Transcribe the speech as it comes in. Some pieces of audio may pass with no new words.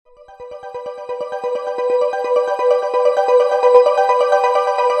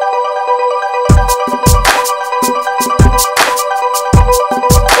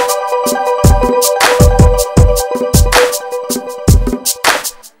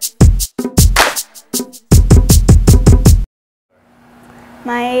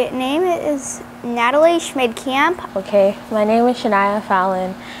My name is Natalie Schmid-Camp. Okay, my name is Shania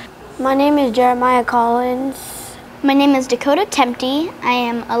Fallon. My name is Jeremiah Collins. My name is Dakota Tempty. I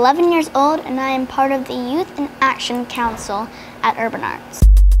am 11 years old and I am part of the Youth in Action Council at Urban Arts.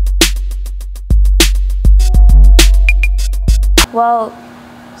 Well,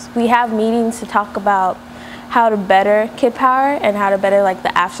 we have meetings to talk about how to better Kid Power and how to better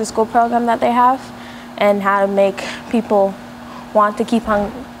the after-school program that they have and how to make people want to keep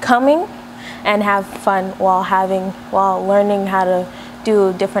on coming and have fun while learning how to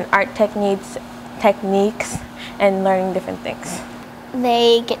do different art techniques and learning different things.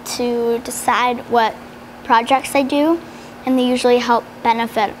 They get to decide what projects they do, and they usually help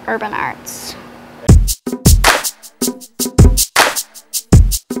benefit Urban Arts.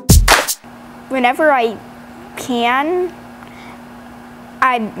 Whenever I can,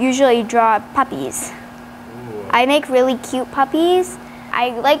 I usually draw puppies. I make really cute puppies.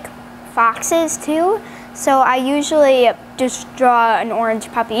 I like foxes too, so I usually just draw an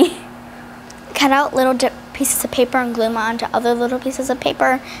orange puppy. Cut out little pieces of paper and glue them onto other little pieces of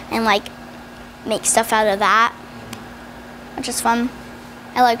paper and make stuff out of that, which is fun.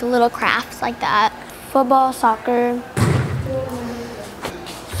 I like little crafts like that. Football, soccer,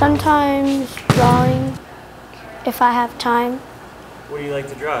 sometimes drawing if I have time. What do you like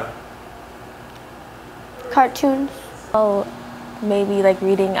to draw? Cartoons. Oh, maybe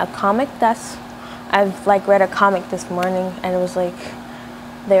reading a comic. I've read a comic this morning and it was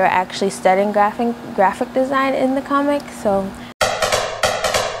they were actually studying graphic design in the comic, so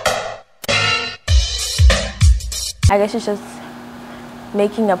I guess it's just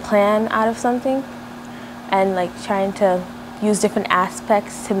making a plan out of something and trying to use different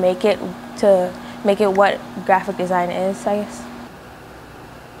aspects to make it what graphic design is, I guess.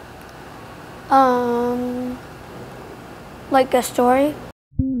 Like a story.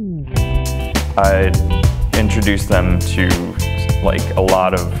 I introduce them to a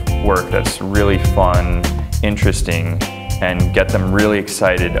lot of work that's really fun, interesting, and get them really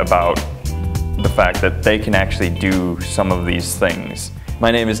excited about the fact that they can actually do some of these things. My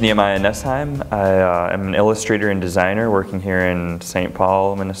name is Nehemiah Nessheim. I am an illustrator and designer working here in St.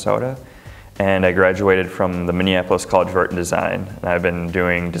 Paul, Minnesota. And I graduated from the Minneapolis College of Art and Design. And I've been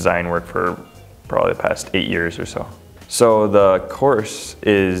doing design work for probably the past 8 years or so. So the course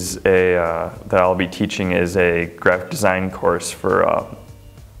is that I'll be teaching is a graphic design course for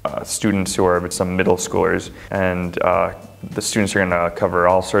students who are some middle schoolers. And the students are going to cover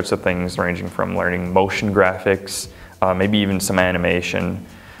all sorts of things ranging from learning motion graphics, maybe even some animation.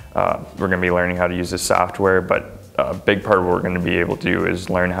 We're going to be learning how to use this software, but a big part of what we're going to be able to do is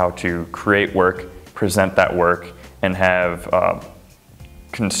learn how to create work, present that work, and have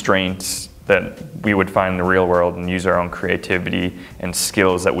constraints that we would find in the real world and use our own creativity and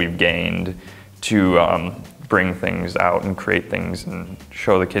skills that we've gained to bring things out and create things and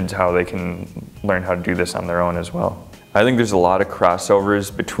show the kids how they can learn how to do this on their own as well. I think there's a lot of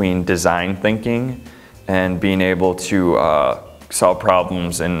crossovers between design thinking and being able to solve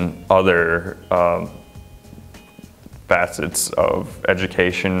problems in other facets of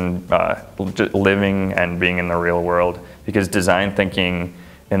education, living and being in the real world, because design thinking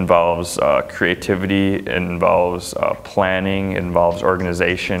involves creativity, it involves planning, it involves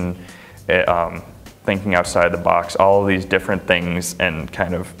organization, thinking outside the box, all of these different things and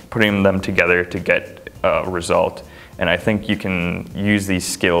kind of putting them together to get a result. And I think you can use these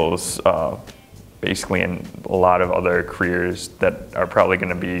skills basically in a lot of other careers that are probably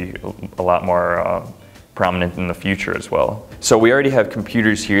going to be a lot more prominent in the future as well. So we already have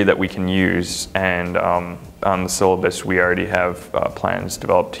computers here that we can use, and on the syllabus we already have plans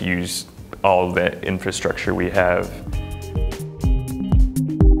developed to use all of the infrastructure we have.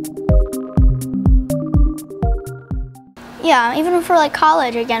 Yeah, even for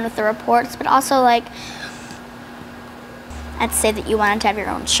college, again with the reports, but also I'd say that you wanted to have your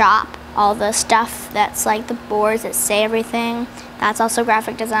own shop. All the stuff that's the boards that say everything, that's also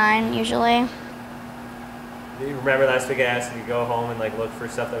graphic design usually. Do you remember last week I asked you to go home and look for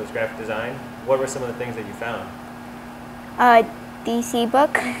stuff that was graphic design? What were some of the things that you found? DC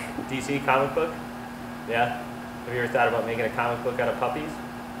book. DC comic book? Yeah? Have you ever thought about making a comic book out of puppies?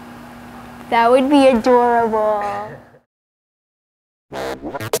 That would be adorable.